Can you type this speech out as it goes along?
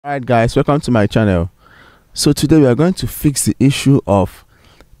Alright guys, welcome to my channel. So today we are going to fix the issue of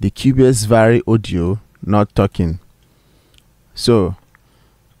the Cubase Vari audio not talking. So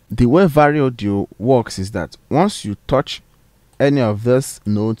the way Vari audio works is that once you touch any of these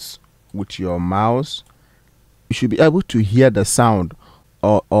notes with your mouse, you should be able to hear the sound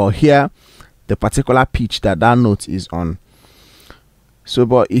or hear the particular pitch that note is on. So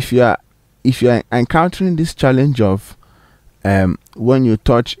but if you are encountering this challenge of when you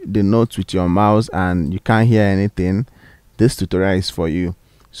touch the notes with your mouse and you can't hear anything, this tutorial is for you.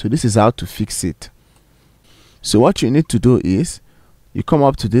 So this is how to fix it. So what you need to do is you come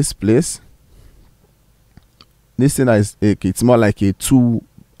up to this place. This thing is it's more like a tool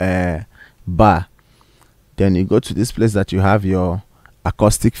bar. Then you go to this place that you have your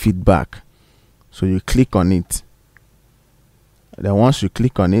acoustic feedback. So you click on it. Then once you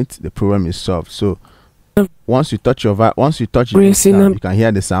click on it, the problem is solved. So once you touch it, you can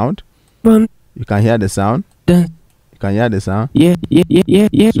hear the sound. You can hear the sound. You can hear the sound. Yeah. So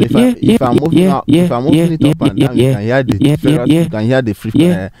if I'm moving it up and down, you can hear the ferrous, you can hear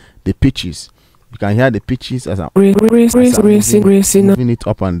the pitches. You can hear the pitches as I'm moving it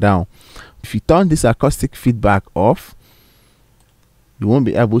up and down. If you turn this acoustic feedback off, you won't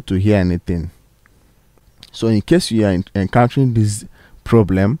be able to hear anything. So in case you are encountering this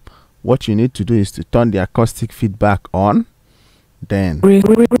problem, what you need to do is to turn the acoustic feedback on. Then hear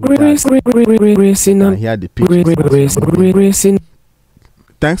the pitches.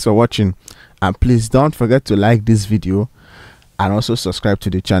 Thanks for watching, and please don't forget to like this video and also subscribe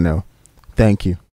to the channel. Thank you.